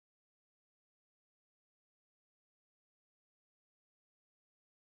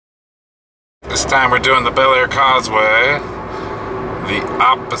This time we're doing the Belleair Causeway, the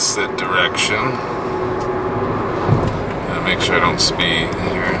opposite direction. And make sure I don't speed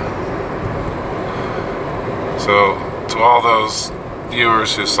here. So, to all those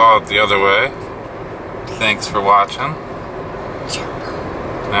viewers who saw it the other way, thanks for watching.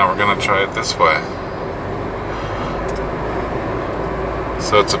 Now we're gonna try it this way.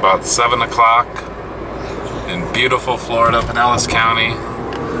 So it's about 7 o'clock in beautiful Florida, Pinellas County.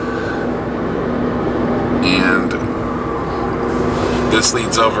 And this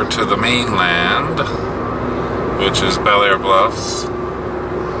leads over to the mainland, which is Belleair Bluffs,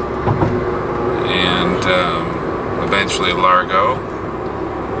 and eventually Largo.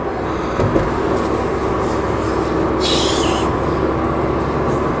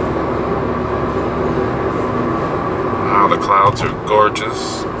 Wow, the clouds are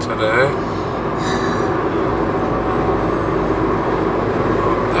gorgeous today.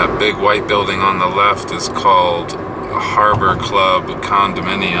 That big white building on the left is called Harbor Club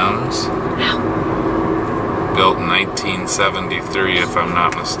Condominiums. Built in 1973, if I'm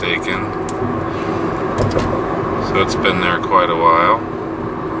not mistaken. So it's been there quite a while.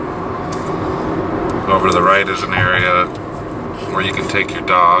 Over to the right is an area where you can take your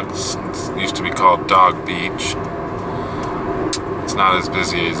dogs. It used to be called Dog Beach. It's not as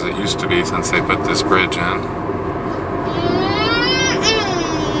busy as it used to be since they put this bridge in.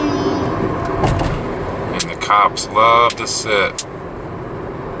 Cops love to sit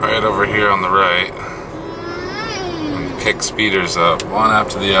right over here on the right and pick speeders up one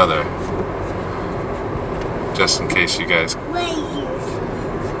after the other, just in case you guys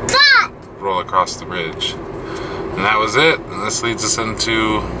roll across the bridge. And that was it, and this leads us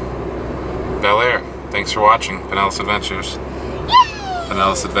into Belleair. Thanks for watching Pinellas Adventures.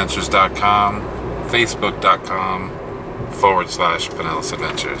 PinellasAdventures.com, Facebook.com/Pinellas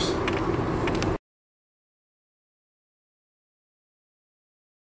Adventures.